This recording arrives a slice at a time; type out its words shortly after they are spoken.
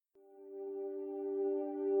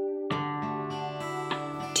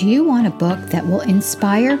Do you want a book that will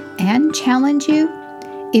inspire and challenge you?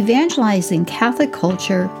 Evangelizing Catholic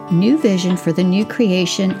Culture, New Vision for the New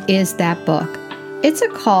Creation is that book. It's a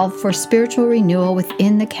call for spiritual renewal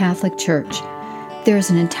within the Catholic Church. There's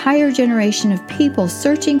an entire generation of people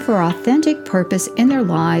searching for authentic purpose in their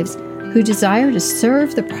lives who desire to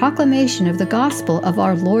serve the proclamation of the gospel of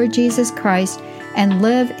our Lord Jesus Christ and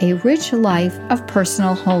live a rich life of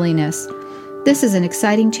personal holiness. This is an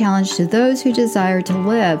exciting challenge to those who desire to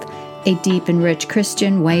live a deep and rich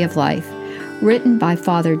Christian way of life. Written by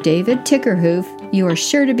Father David Tickerhoof, you are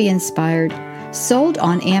sure to be inspired. Sold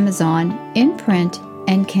on Amazon, in print,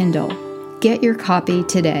 and Kindle. Get your copy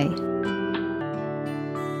today.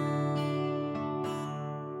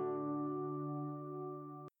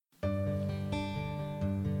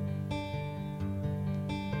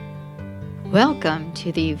 Welcome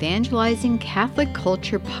to the Evangelizing Catholic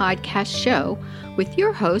Culture podcast show with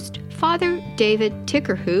your host, Father David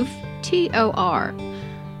Tickerhoof, TOR.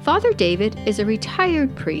 Father David is a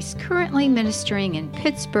retired priest currently ministering in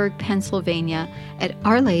Pittsburgh, Pennsylvania at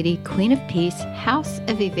Our Lady Queen of Peace House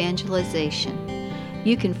of Evangelization.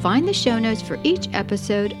 You can find the show notes for each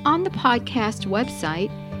episode on the podcast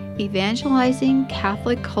website,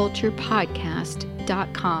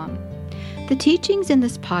 evangelizingcatholicculturepodcast.com. The teachings in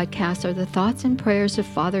this podcast are the thoughts and prayers of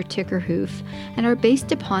Father Tickerhoof and are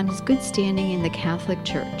based upon his good standing in the Catholic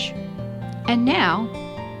Church. And now,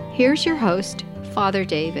 here's your host, Father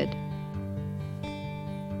David.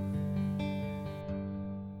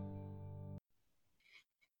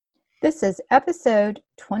 This is episode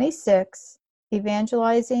 26,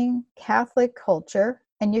 Evangelizing Catholic Culture,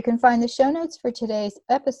 and you can find the show notes for today's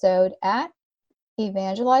episode at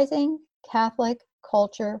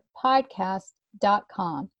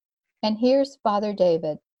evangelizingcatholicculturepodcast.com. And here's Father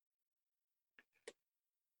David.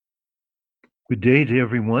 Good day to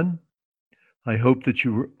everyone. I hope that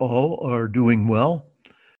you all are doing well.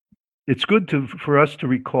 It's good for us to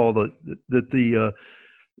recall that the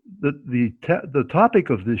topic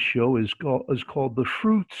of this show is called the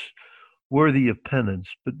fruits worthy of penance.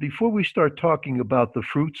 But before we start talking about the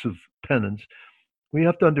fruits of penance, we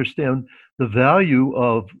have to understand the value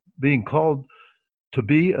of being called to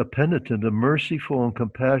be a penitent, a merciful and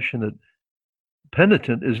compassionate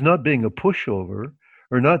penitent is not being a pushover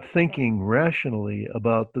or not thinking rationally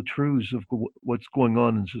about the truths of what's going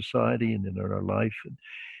on in society and in our life and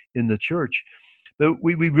in the church. But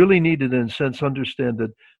we really need to, in a sense, understand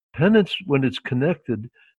that penance, when it's connected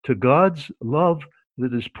to God's love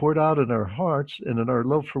that is poured out in our hearts and in our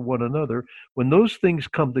love for one another, when those things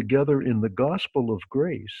come together in the gospel of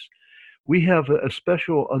grace, we have a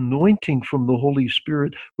special anointing from the Holy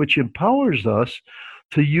Spirit, which empowers us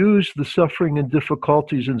to use the suffering and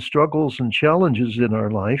difficulties and struggles and challenges in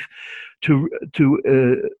our life to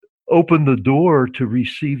open the door to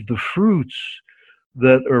receive the fruits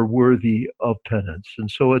that are worthy of penance.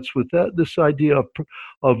 And so it's with this idea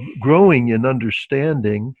of growing in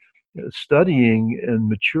understanding, studying and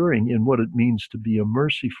maturing in what it means to be a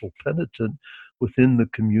merciful penitent within the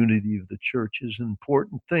community of the church is an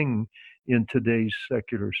important thing in today's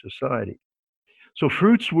secular society. So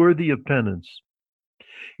fruits worthy of penance.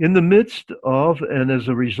 In the midst of and as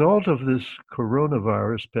a result of this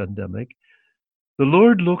coronavirus pandemic, the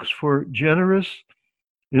Lord looks for generous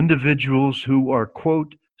individuals who are,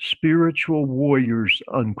 quote, spiritual warriors,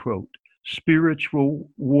 unquote, spiritual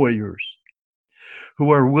warriors,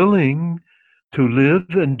 who are willing to live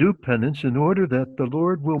and do penance in order that the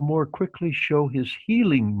Lord will more quickly show his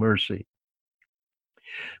healing mercy.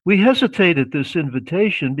 We hesitate at this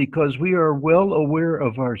invitation because we are well aware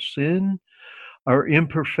of our sin, our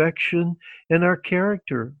imperfection, and our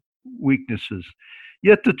character weaknesses.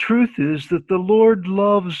 Yet the truth is that the Lord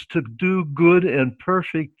loves to do good and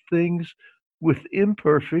perfect things with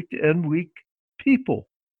imperfect and weak people,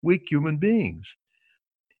 weak human beings.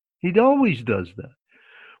 He always does that.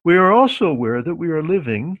 We are also aware that we are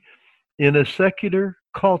living in a secular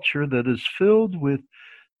culture that is filled with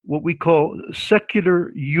what we call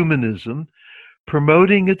secular humanism,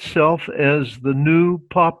 promoting itself as the new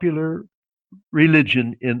popular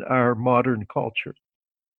religion in our modern culture.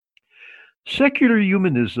 Secular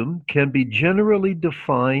humanism can be generally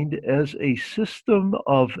defined as a system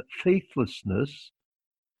of faithlessness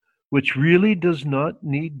which really does not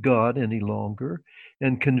need God any longer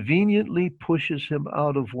and conveniently pushes him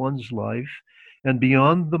out of one's life and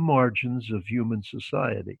beyond the margins of human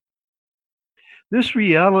society. This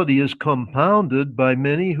reality is compounded by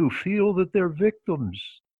many who feel that they're victims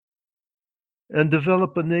and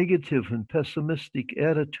develop a negative and pessimistic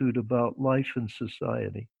attitude about life and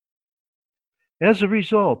society. As a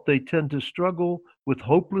result, they tend to struggle with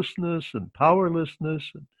hopelessness and powerlessness.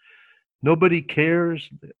 And nobody cares.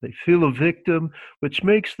 They feel a victim, which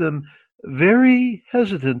makes them very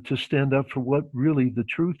hesitant to stand up for what really the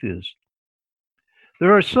truth is.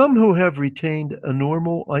 There are some who have retained a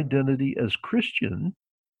normal identity as Christian.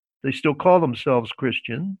 They still call themselves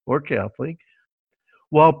Christian or Catholic,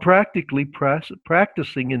 while practically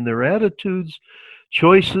practicing in their attitudes,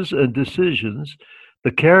 choices, and decisions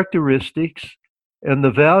the characteristics and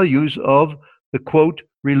the values of the, quote,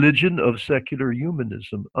 religion of secular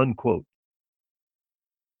humanism, unquote.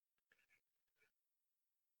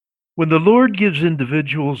 When the Lord gives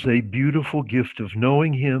individuals a beautiful gift of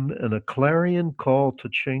knowing Him and a clarion call to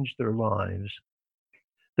change their lives,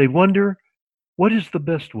 they wonder, what is the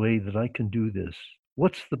best way that I can do this?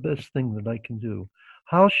 What's the best thing that I can do?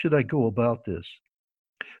 How should I go about this?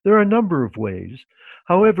 There are a number of ways.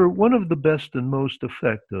 However, one of the best and most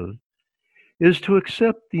effective is to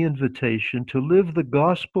accept the invitation to live the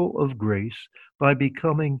gospel of grace by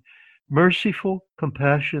becoming merciful,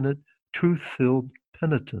 compassionate, truth-filled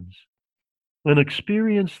penitents and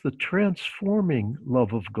experience the transforming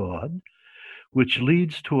love of God, which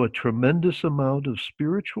leads to a tremendous amount of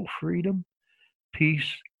spiritual freedom,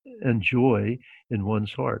 peace, and joy in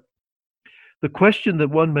one's heart. The question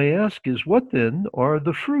that one may ask is, what then are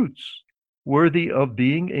the fruits worthy of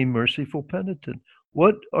being a merciful penitent?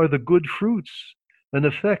 What are the good fruits and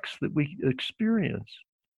effects that we experience?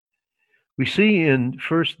 We see in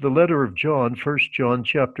the letter of John, 1 John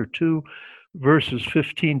chapter 2, verses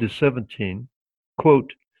 15 to 17,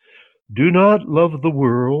 quote, "Do not love the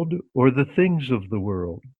world or the things of the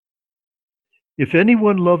world. If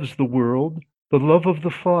anyone loves the world, the love of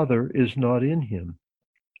the Father is not in him.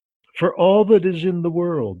 For all that is in the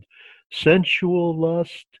world, sensual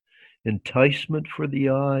lust, enticement for the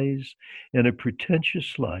eyes, and a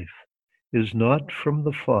pretentious life, is not from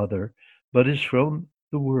the Father, but is from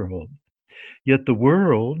the world. Yet the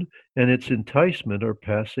world and its enticement are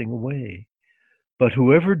passing away. But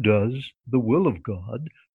whoever does the will of God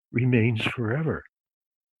remains forever."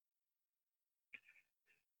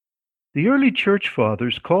 The early church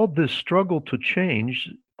fathers called this struggle to change,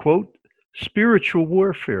 quote, spiritual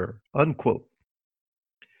warfare, unquote.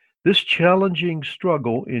 This challenging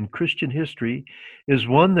struggle in Christian history is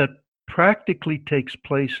one that practically takes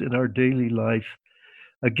place in our daily life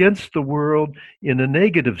against the world in a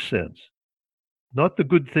negative sense. Not the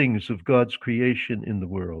good things of God's creation in the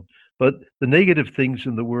world, but the negative things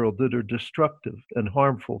in the world that are destructive and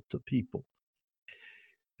harmful to people.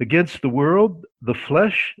 Against the world, the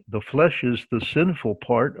flesh is the sinful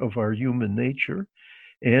part of our human nature,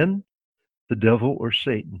 and the devil or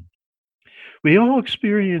Satan. We all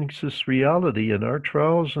experience this reality in our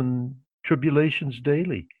trials and tribulations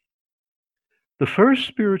daily. The first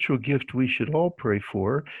spiritual gift we should all pray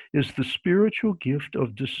for is the spiritual gift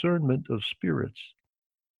of discernment of spirits.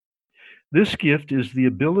 This gift is the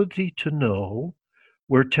ability to know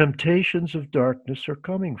where temptations of darkness are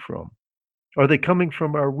coming from. Are they coming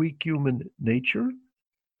from our weak human nature,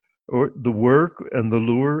 or the work and the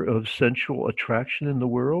lure of sensual attraction in the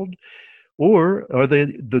world? Or are they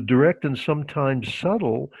the direct and sometimes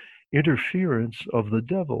subtle interference of the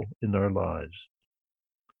devil in our lives?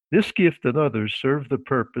 This gift and others serve the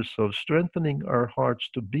purpose of strengthening our hearts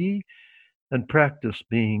to be and practice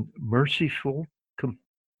being merciful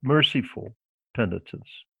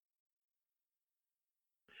penitents.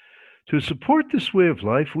 To support this way of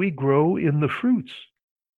life, we grow in the fruits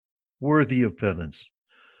worthy of penance.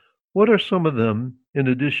 What are some of them in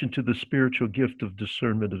addition to the spiritual gift of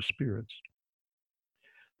discernment of spirits?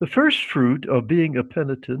 The first fruit of being a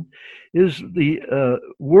penitent is the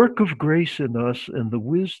work of grace in us and the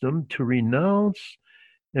wisdom to renounce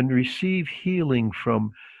and receive healing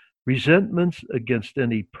from resentments against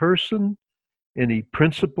any person, any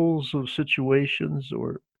principles of situations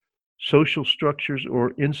or social structures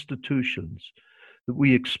or institutions that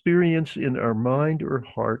we experience in our mind or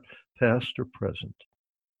heart, past or present.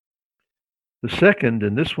 The second,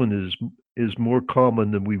 and this one is more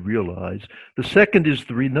common than we realize, the second is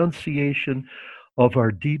the renunciation of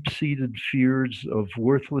our deep-seated fears of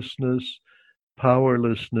worthlessness,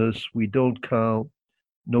 powerlessness, we don't count,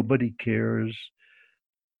 nobody cares,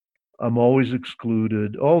 I'm always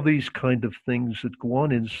excluded, all these kind of things that go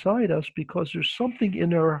on inside us because there's something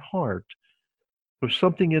in our heart, or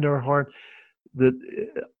something in our heart that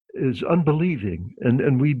is unbelieving,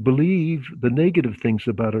 and we believe the negative things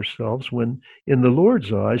about ourselves when in the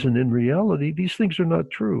Lord's eyes and in reality these things are not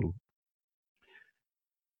true.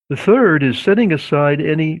 The third is setting aside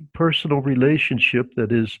any personal relationship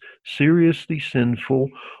that is seriously sinful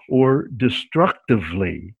or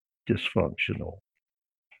destructively dysfunctional.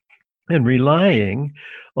 And relying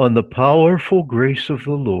on the powerful grace of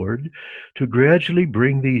the Lord to gradually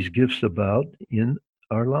bring these gifts about in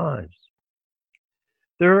our lives.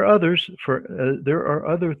 There are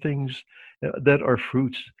other things that are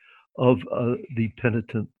fruits of the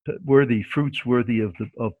penitent, fruits worthy of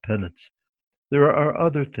penance. There are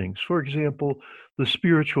other things. For example, the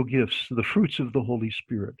spiritual gifts, the fruits of the Holy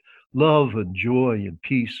Spirit, love and joy and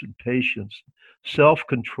peace and patience,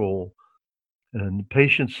 self-control and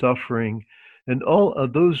patient suffering, and all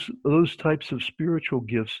of those types of spiritual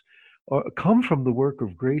gifts come from the work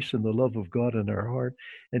of grace and the love of God in our heart,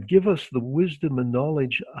 and give us the wisdom and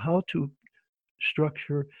knowledge how to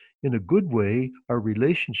structure in a good way our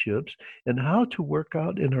relationships, and how to work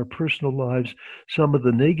out in our personal lives some of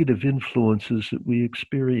the negative influences that we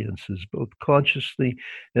experience, both consciously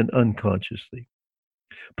and unconsciously.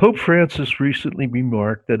 Pope Francis recently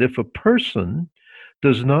remarked that if a person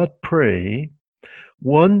does not pray,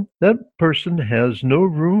 that person has no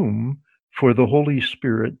room for the Holy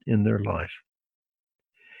Spirit in their life.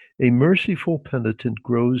 A merciful penitent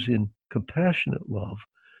grows in compassionate love,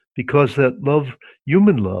 because that love,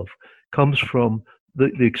 human love, comes from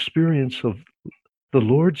the experience of the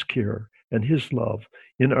Lord's care and his love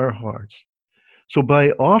in our hearts. So by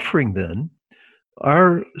offering then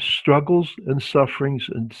our struggles and sufferings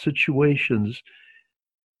and situations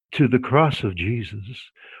to the cross of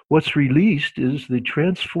Jesus, what's released is the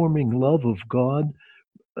transforming love of God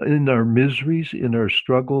in our miseries, in our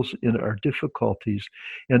struggles, in our difficulties,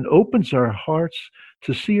 and opens our hearts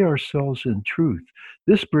to see ourselves in truth.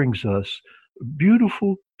 This brings us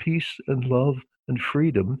beautiful peace and love and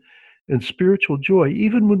freedom and spiritual joy,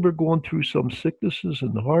 even when we're going through some sicknesses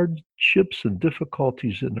and hardships and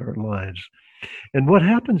difficulties in our lives. And what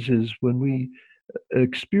happens is, when we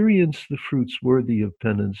experience the fruits worthy of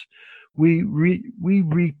penance, we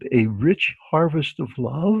reap a rich harvest of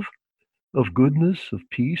love, of goodness, of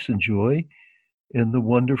peace and joy, and the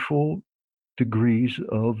wonderful degrees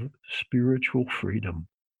of spiritual freedom.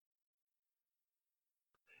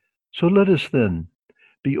 So let us then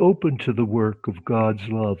be open to the work of God's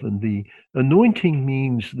love. And the anointing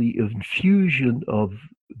means the infusion of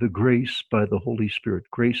the grace by the Holy Spirit,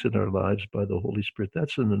 grace in our lives by the Holy Spirit.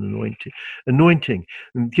 That's an anointing,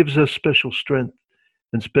 and gives us special strength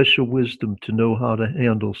and special wisdom to know how to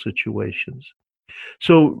handle situations.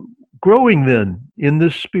 So growing then in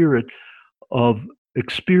this spirit of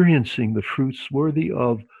experiencing the fruits worthy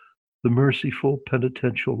of the merciful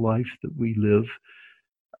penitential life that we live,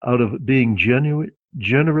 out of being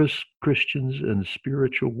generous Christians and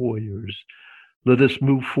spiritual warriors, let us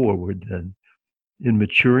move forward then in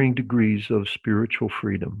maturing degrees of spiritual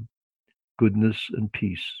freedom, goodness, and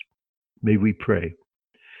peace. May we pray.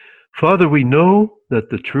 Father, we know that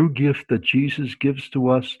the true gift that Jesus gives to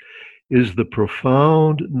us is the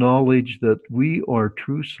profound knowledge that we are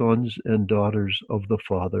true sons and daughters of the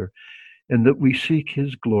Father, and that we seek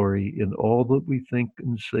his glory in all that we think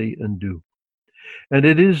and say and do. And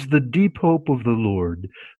it is the deep hope of the Lord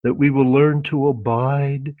that we will learn to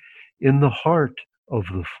abide in the heart of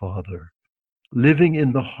the Father. Living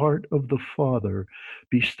in the heart of the Father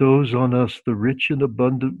bestows on us the rich and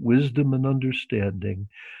abundant wisdom and understanding,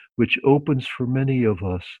 which opens for many of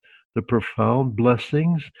us the profound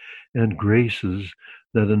blessings and graces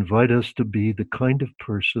that invite us to be the kind of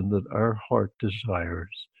person that our heart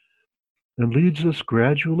desires, and leads us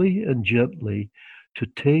gradually and gently to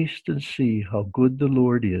taste and see how good the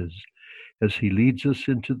Lord is, as he leads us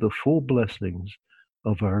into the full blessings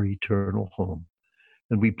of our eternal home.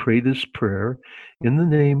 And we pray this prayer in the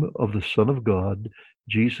name of the Son of God,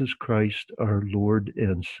 Jesus Christ, our Lord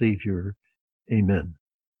and Savior. Amen.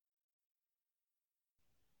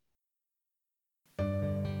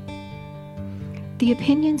 The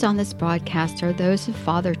opinions on this broadcast are those of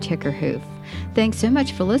Father Tickerhoof. Thanks so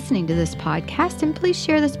much for listening to this podcast, and please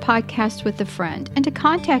share this podcast with a friend. And to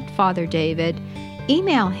contact Father David,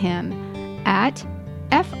 email him at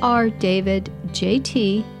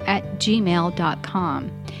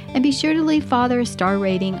frdavidjt@gmail.com. And be sure to leave Father a star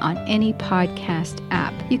rating on any podcast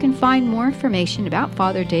app. You can find more information about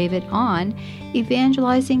Father David on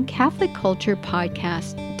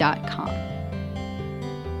evangelizingcatholicculturepodcast.com.